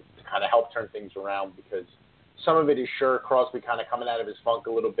Penguins to kind of help turn things around? Because some of it is sure Crosby kind of coming out of his funk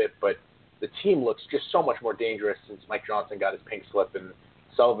a little bit, but the team looks just so much more dangerous since Mike Johnson got his pink slip, and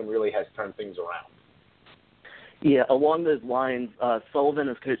Sullivan really has turned things around. Yeah, along those lines, Sullivan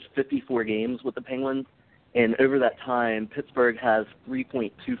has coached 54 games with the Penguins, and over that time, Pittsburgh has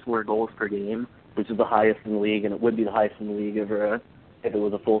 3.24 goals per game, which is the highest in the league, and it would be the highest in the league if it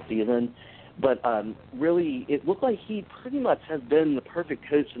was a full season. But really, it looked like he pretty much has been the perfect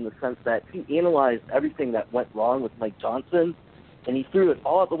coach in the sense that he analyzed everything that went wrong with Mike Johnson, and he threw it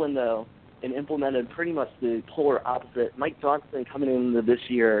all out the window and implemented pretty much the polar opposite. Mike Johnson, coming into this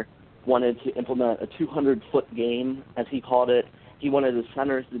year, wanted to implement a 200-foot game, as he called it. He wanted his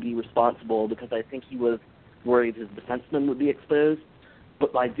centers to be responsible because I think he was worried his defensemen would be exposed.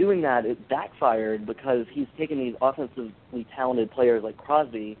 But by doing that, it backfired because he's taken these offensively talented players like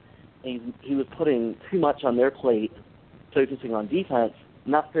Crosby, and he was putting too much on their plate, focusing on defense,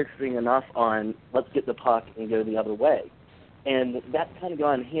 not focusing enough on let's get the puck and go the other way. And that's kind of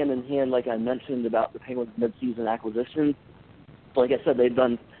gone hand in hand, like I mentioned about the Penguins' midseason acquisitions. Like I said,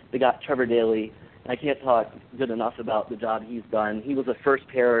 they got Trevor Daley. I can't talk good enough about the job he's done. He was a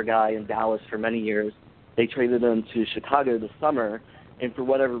first-pair guy in Dallas for many years. They traded him to Chicago this summer, and for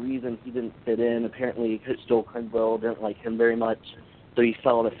whatever reason, he didn't fit in. Apparently, Coach Joel Quenneville didn't like him very much, so he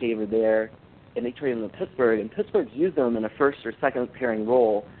fell out of favor there. And they traded him to Pittsburgh, and Pittsburgh's used him in a first or second pairing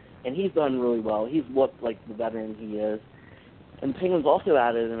role, and he's done really well. He's looked like the veteran he is. And the Penguins also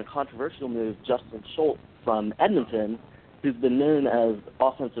added, in a controversial move, Justin Schultz from Edmonton, who's been known as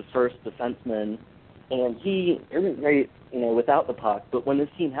offensive first defenseman, and he isn't great, without the puck. But when this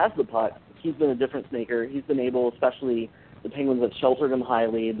team has the puck, he's been a difference maker. He's been able, especially the Penguins have sheltered him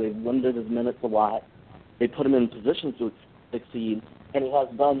highly. They've limited his minutes a lot. They put him in positions to succeed, and he has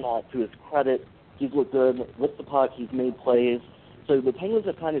done that to his credit. He's looked good with the puck. He's made plays. So the Penguins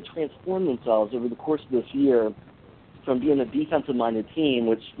have kind of transformed themselves over the course of this year from being a defensive-minded team,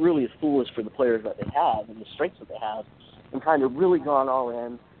 which really is foolish for the players that they have and the strengths that they have, and kind of really gone all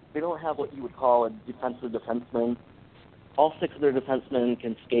in. They don't have what you would call a defensive defenseman. All six of their defensemen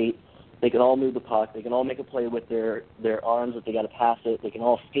can skate. They can all move the puck. They can all make a play with their arms if they got to pass it. They can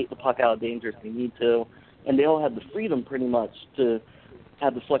all skate the puck out of danger if they need to. And they all have the freedom pretty much to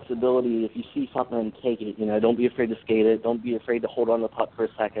have the flexibility. If you see something, take it. Don't be afraid to skate it. Don't be afraid to hold on to the puck for a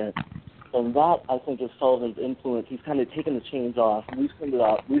second. And that, I think, is Sullivan's influence. He's kind of taken the chains off, loosened it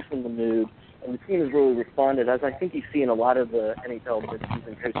up, loosened the mood, and the team has really responded, as I think you see in a lot of the NHL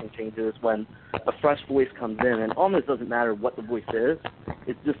midseason coaching changes when a fresh voice comes in, and almost doesn't matter what the voice is.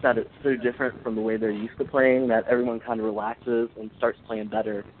 It's just that it's so different from the way they're used to playing that everyone kind of relaxes and starts playing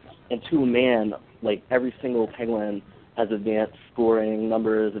better. And to a man, like every single Penguin has advanced scoring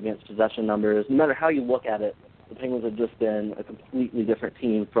numbers, advanced possession numbers. No matter how you look at it, the Penguins have just been a completely different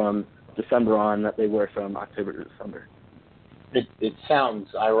team from December on that they were from October to December. It sounds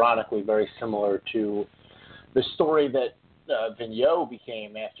ironically very similar to the story that Vigneault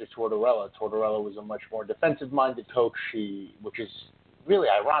became after Tortorella. Tortorella was a much more defensive-minded coach, which is really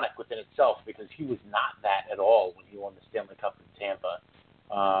ironic within itself because he was not that at all when he won the Stanley Cup in Tampa.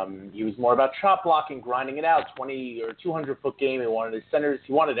 He was more about shot blocking, grinding it out, 20 or 200-foot game. He wanted his centers.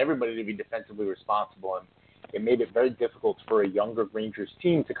 He wanted everybody to be defensively responsible, and it made it very difficult for a younger Rangers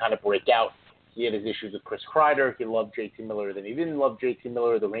team to kind of break out. He had his issues with Chris Kreider. He loved J.T. Miller. Then he didn't love J.T.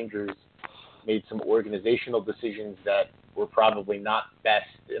 Miller. The Rangers made some organizational decisions that were probably not best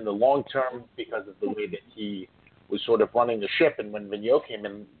in the long term because of the way that he was sort of running the ship. And when Vigneault came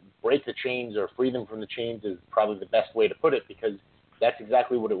in, break the chains or free them from the chains is probably the best way to put it because that's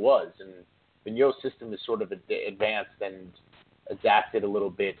exactly what it was. And Vigneault's system is sort of advanced and adapted a little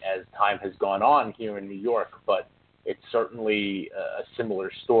bit as time has gone on here in New York, but it's certainly a similar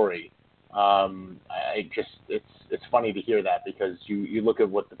story. It's funny to hear that because you look at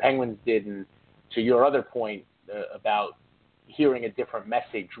what the Penguins did, and to your other point about hearing a different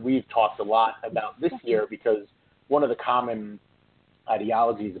message, we've talked a lot about this year because one of the common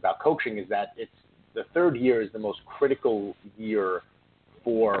ideologies about coaching is that it's the third year is the most critical year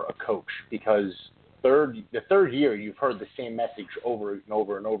for a coach because the third year you've heard the same message over and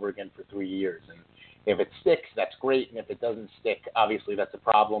over and over again for 3 years, and if it sticks, that's great, and if it doesn't stick, obviously that's a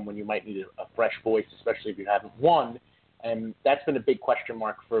problem when you might need a fresh voice, especially if you haven't won. And that's been a big question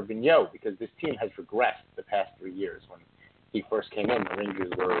mark for Vigneault because this team has regressed the past 3 years. When he first came in, the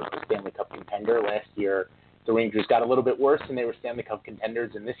Rangers were a Stanley Cup contender. Last year, the Rangers got a little bit worse, and they were Stanley Cup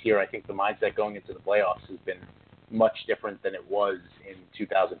contenders. And this year, I think the mindset going into the playoffs has been much different than it was in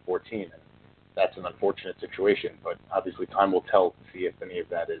 2014. And that's an unfortunate situation, but obviously time will tell to see if any of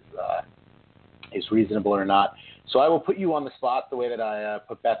that is reasonable or not. So I will put you on the spot the way that I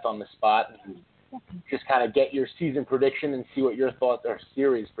put Beth on the spot. And just kind of get your season prediction and see what your thoughts are,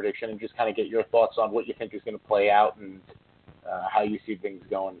 series prediction, and just kind of get your thoughts on what you think is going to play out and how you see things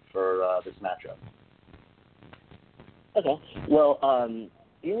going for this matchup. Okay. Well,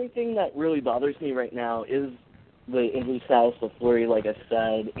 the only thing that really bothers me right now is the injury status of Fleury, like I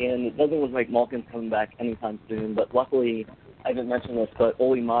said, and it doesn't look like Malkin's coming back anytime soon, but luckily, I haven't mentioned this, but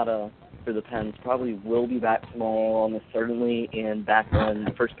Olli Mata for the Pens probably will be back tomorrow, almost certainly, and back on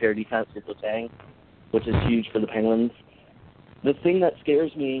the first pair defense with Letang, which is huge for the Penguins. The thing that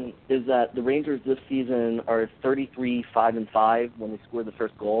scares me is that the Rangers this season are 33-5-5 when they score the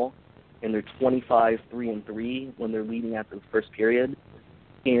first goal, and they're 25-3-3 when they're leading after the first period.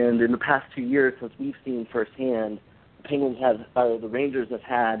 And in the past 2 years, since we've seen firsthand, the Rangers have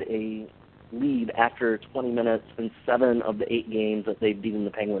had a lead after 20 minutes in 7 of the 8 games that they've beaten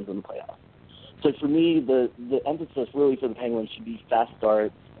the Penguins in the playoffs. So for me, the emphasis really for the Penguins should be fast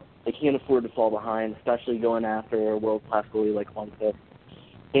starts. They can't afford to fall behind, especially going after a world-class goalie like Lundqvist.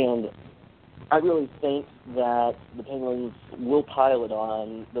 And I really think that the Penguins will pile it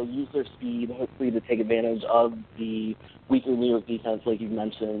on. They'll use their speed, hopefully, to take advantage of the weaker New York defense, like you've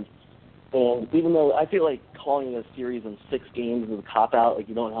mentioned. And even though I feel like calling a series in 6 games is a cop-out, like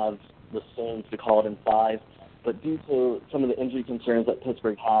you don't have the Stones to call it in 5, but due to some of the injury concerns that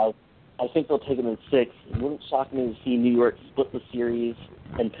Pittsburgh has, I think they'll take it in 6. It wouldn't shock me to see New York split the series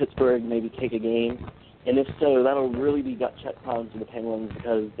and Pittsburgh maybe take a game. And if so, that'll really be gut check time for the Penguins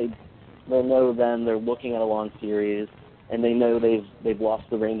because they'll know then they're looking at a long series, and they know they've lost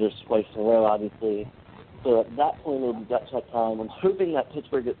the Rangers twice in a row, obviously. So at that point, it'll be gut check time. I'm hoping that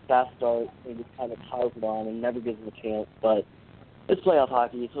Pittsburgh gets fast start and just kind of piles it on and never gives them a chance. But it's playoff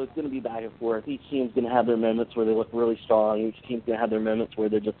hockey, so it's going to be back and forth. Each team's going to have their moments where they look really strong. Each team's going to have their moments where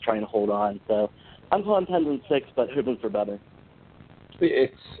they're just trying to hold on. So I'm calling 10-6, but hoping for better.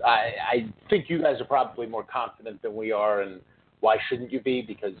 I think you guys are probably more confident than we are, and why shouldn't you be?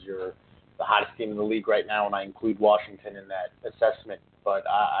 Because you're the hottest team in the league right now, and I include Washington in that assessment. But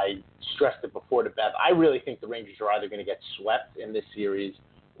I stressed it before to Beth. I really think the Rangers are either going to get swept in this series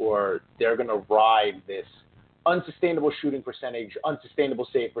or they're going to ride this unsustainable shooting percentage, unsustainable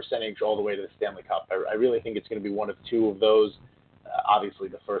save percentage all the way to the Stanley Cup. I really think it's going to be one of 2 of those. Obviously,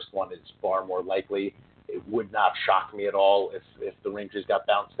 the first one is far more likely. It would not shock me at all if the Rangers got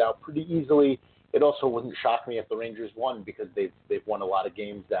bounced out pretty easily. It also wouldn't shock me if the Rangers won because they've won a lot of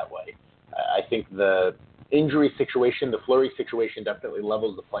games that way. I think the injury situation, the Fleury situation definitely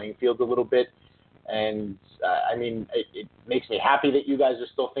levels the playing field a little bit. And, it makes me happy that you guys are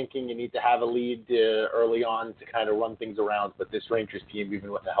still thinking you need to have a lead early on to kind of run things around. But this Rangers team,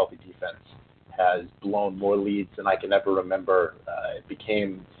 even with a healthy defense, has blown more leads than I can ever remember. I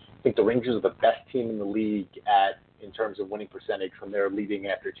think the Rangers are the best team in the league in terms of winning percentage when they're leading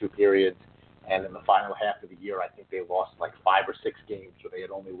after 2 periods. And in the final half of the year, I think they lost like 5 or 6 games where they had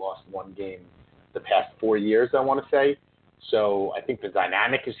only lost 1 game the past 4 years, I want to say. So I think the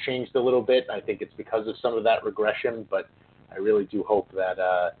dynamic has changed a little bit. I think it's because of some of that regression, but I really do hope that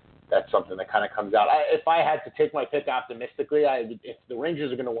that's something that kind of comes out. If I had to take my pick optimistically, if the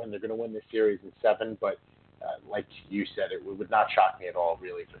Rangers are going to win, they're going to win this series in 7. But like you said, it would not shock me at all,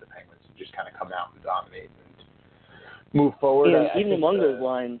 really, for the Penguins to just kind of come out and dominate and move forward. And even among those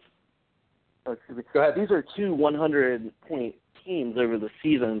lines, go ahead. These are 2 100-point teams over the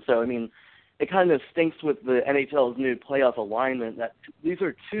season, so it kind of stinks with the NHL's new playoff alignment that these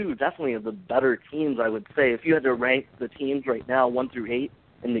are 2 definitely of the better teams, I would say. If you had to rank the teams right now 1 through 8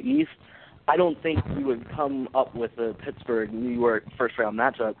 in the East, I don't think you would come up with a Pittsburgh-New York first-round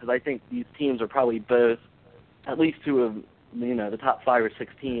matchup because I think these teams are probably both at least 2 of the top 5 or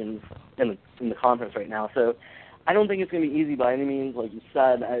 6 teams in the conference right now. So I don't think it's going to be easy by any means, like you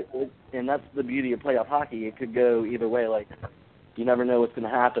said, and that's the beauty of playoff hockey. It could go either way. Like, you never know what's going to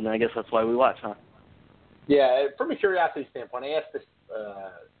happen. I guess that's why we watch, huh? Yeah, from a curiosity standpoint, I asked this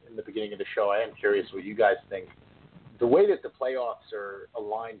in the beginning of the show. I am curious what you guys think. The way that the playoffs are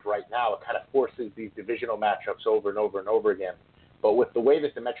aligned right now, it kind of forces these divisional matchups over and over and over again. But with the way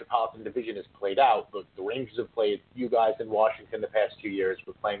that the Metropolitan Division is played out, the Rangers have played you guys in Washington the past 2 years.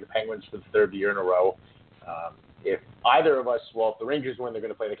 We're playing the Penguins for the 3rd year in a row. If either of us, if the Rangers win, they're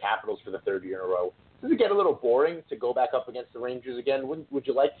going to play the Capitals for the 3rd year in a row. Does it get a little boring to go back up against the Rangers again? Would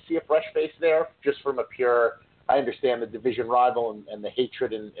you like to see a fresh face there, just from a pure, I understand the division rival and the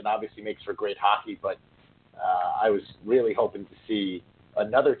hatred, and obviously makes for great hockey, but I was really hoping to see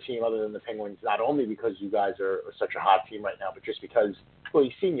another team other than the Penguins, not only because you guys are such a hot team right now, but just because, well,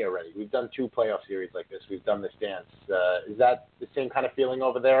 you've seen you already. We've done 2 playoff series like this. We've done this dance. Is that the same kind of feeling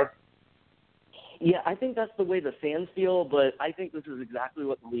over there? Yeah, I think that's the way the fans feel, but I think this is exactly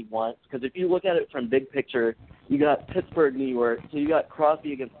what the league wants. Because if you look at it from big picture, you got Pittsburgh, New York, so you got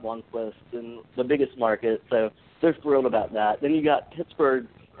Crosby against Lundqvist in the biggest market, so they're thrilled about that. Then you got Pittsburgh,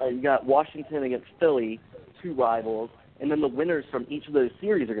 you got Washington against Philly, two rivals, and then the winners from each of those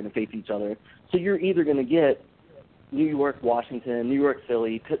series are going to face each other. So you're either going to get New York, Washington, New York,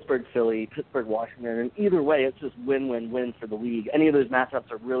 Philly, Pittsburgh, Washington, and either way, it's just win-win-win for the league. Any of those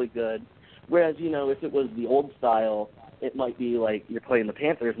matchups are really good. Whereas, if it was the old style, it might be like you're playing the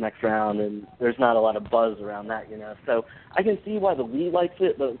Panthers next round, and there's not a lot of buzz around that, So I can see why the league likes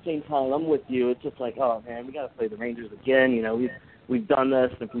it, but at the same time, I'm with you. It's just like, oh, man, we got to play the Rangers again. We've done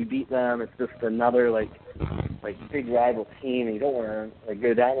this. If we beat them, it's just another, like big rival team, and you don't want to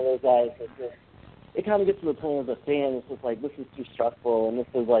go down to those guys. It kind of gets to the point as a fan, it's just like, this is too stressful, and this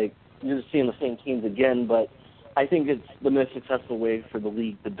is like, you're just seeing the same teams again, but I think it's the most successful way for the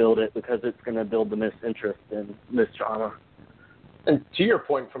league to build it because it's going to build the most interest and most drama. And to your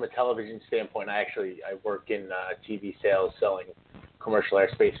point, from a television standpoint, I work in TV sales, selling commercial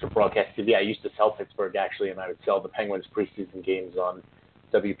airspace for broadcast TV. I used to sell Pittsburgh, actually, and I would sell the Penguins preseason games on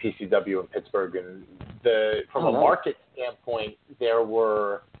WPCW in Pittsburgh. And from a market standpoint,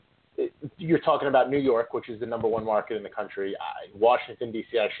 you're talking about New York, which is the number one market in the country. Washington,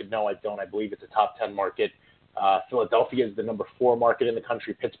 D.C., I should know. I don't. I believe it's a top 10 market. Philadelphia is the number 4 market in the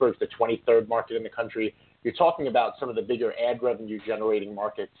country. Pittsburgh's the 23rd market in the country. You're talking about some of the bigger ad revenue generating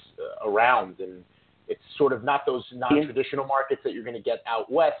markets around, and it's sort of not those non-traditional markets that you're going to get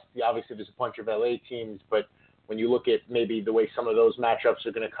out west. Obviously, there's a bunch of LA teams, but when you look at maybe the way some of those matchups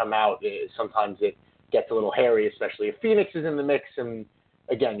are going to come out, sometimes it gets a little hairy, especially if Phoenix is in the mix. And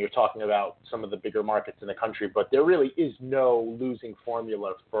again, you're talking about some of the bigger markets in the country, but there really is no losing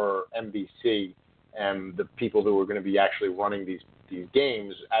formula for NBC and the people who are going to be actually running these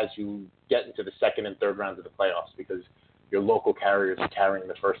games as you get into the second and third rounds of the playoffs, because your local carriers are carrying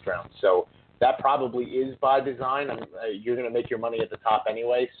the first round. So that probably is by design. You're going to make your money at the top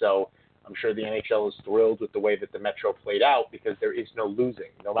anyway, so I'm sure the NHL is thrilled with the way that the Metro played out because there is no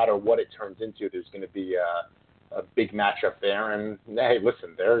losing. No matter what it turns into, there's going to be a big matchup there. And, hey,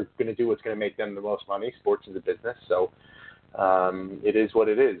 listen, they're going to do what's going to make them the most money. Sports is a business, so it is what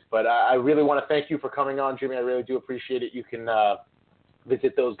it is. But I really want to thank you for coming on, Jimmy. I really do appreciate it. You can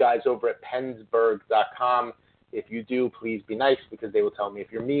visit those guys over at PensBurgh.com. If you do, please be nice, because they will tell me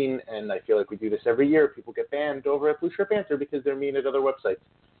if you're mean. And I feel like we do this every year. People get banned over at Blue Shirt Banter because they're mean at other websites.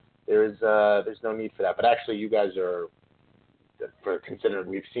 There's no need for that. But actually, you guys are, considering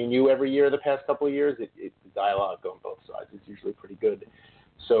we've seen you every year the past couple of years, it's the dialogue on both sides. It's usually pretty good.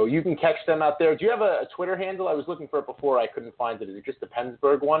 So you can catch them out there. Do you have a Twitter handle? I was looking for it before. I couldn't find it. Is it just the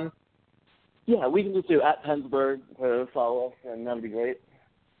PensBurgh one? Yeah, we can just do @PensBurgh, follow us, and that would be great.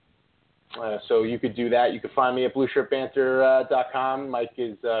 So you could do that. You could find me at BlueShirtBanter.com. Mike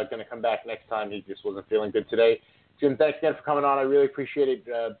is going to come back next time. He just wasn't feeling good today. Jim, thanks again for coming on. I really appreciate it.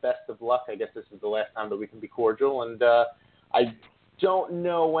 Best of luck. I guess this is the last time that we can be cordial. And I don't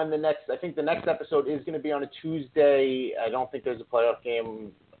know when I think the next episode is going to be on a Tuesday. I don't think there's a playoff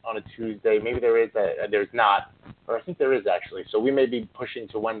game on a Tuesday. Maybe there is. There's not. Or I think there is, actually. So we may be pushing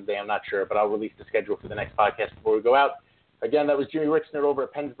to Wednesday. I'm not sure. But I'll release the schedule for the next podcast before we go out. Again, that was Jimmy Rixner over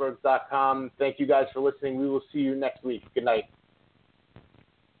at PensBurgh.com. Thank you guys for listening. We will see you next week. Good night.